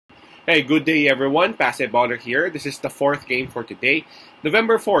Hey, good day everyone. Baller here. This is the fourth game for today,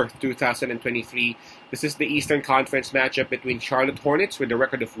 November 4th, 2023. This is the Eastern Conference matchup between Charlotte Hornets with a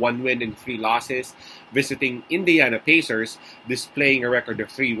record of 1 win and 3 losses, visiting Indiana Pacers, displaying a record of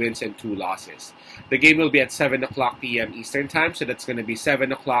 3 wins and 2 losses. The game will be at 7 o'clock p.m. Eastern Time, so that's going to be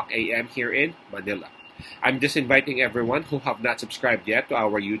 7 o'clock a.m. here in Manila. I'm just inviting everyone who have not subscribed yet to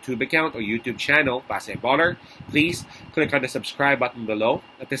our YouTube account or YouTube channel, Baller. Please click on the subscribe button below.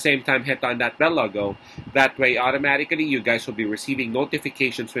 At the same time, hit on that bell logo. That way, automatically, you guys will be receiving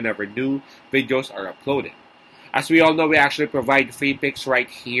notifications whenever new videos are uploaded. As we all know, we actually provide free picks right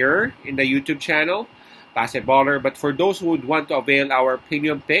here in the YouTube channel, Baller. But for those who would want to avail our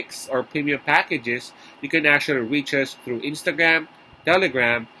premium picks or premium packages, you can actually reach us through Instagram,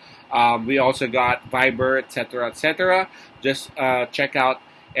 Telegram. We also got Viber, etc., etc. Just check out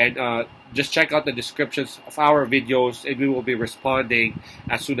the descriptions of our videos, and we will be responding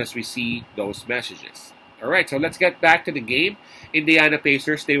as soon as we see those messages. All right, so let's get back to the game. Indiana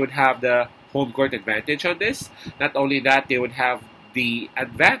Pacers, they would have the home court advantage on this. Not only that, they would have the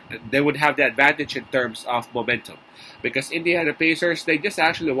advantage in terms of momentum, because Indiana Pacers, they just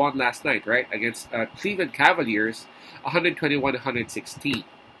actually won last night, right, against Cleveland Cavaliers, 121-116.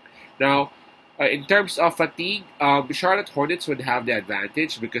 Now, in terms of fatigue, Charlotte Hornets would have the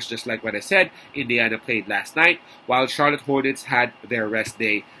advantage because, just like what I said, Indiana played last night while Charlotte Hornets had their rest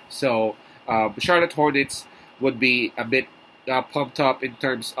day. So Charlotte Hornets would be a bit pumped up in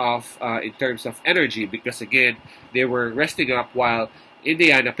terms of energy, because again, they were resting up while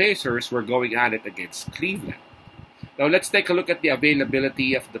Indiana Pacers were going at it against Cleveland. Now let's take a look at the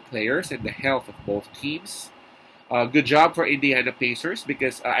availability of the players and the health of both teams. Good job for Indiana Pacers,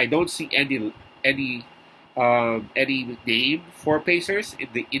 because I don't see any name for Pacers in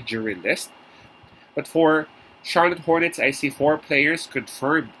the injury list. But for Charlotte Hornets, I see 4 players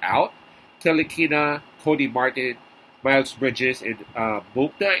confirmed out: Tilikina, Cody Martin, Miles Bridges, and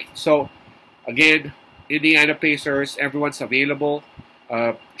Bouknight. So again, Indiana Pacers, everyone's available.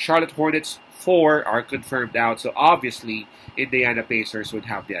 Charlotte Hornets, 4 are confirmed out. So obviously, Indiana Pacers would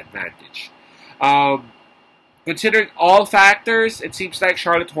have the advantage. Considering all factors, it seems like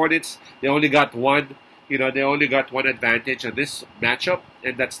Charlotte Hornets, they only got one advantage on this matchup,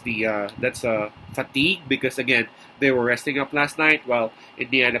 and that's fatigue, because again, they were resting up last night, while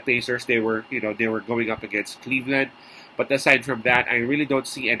Indiana Pacers, they were going up against Cleveland. But aside from that, I really don't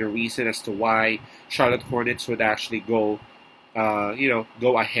see any reason as to why Charlotte Hornets would actually go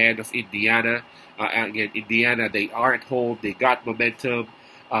ahead of Indiana. Again, Indiana, they are at home, they got momentum,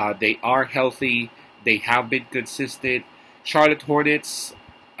 they are healthy. They have been consistent. Charlotte Hornets,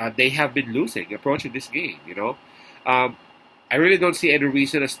 they have been losing approaching this game, I really don't see any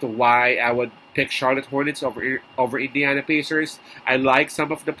reason as to why I would pick Charlotte Hornets over Indiana Pacers. I like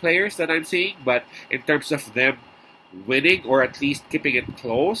some of the players that I'm seeing, but in terms of them winning or at least keeping it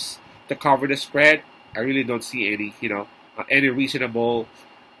close to cover the spread, I really don't see any reasonable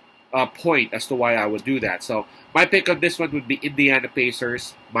point as to why I would do that. So my pick on this one would be Indiana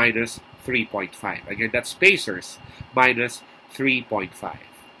Pacers minus 3.5. Again, that's Pacers minus 3.5.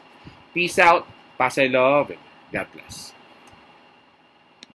 Peace out, pasay love, and God bless.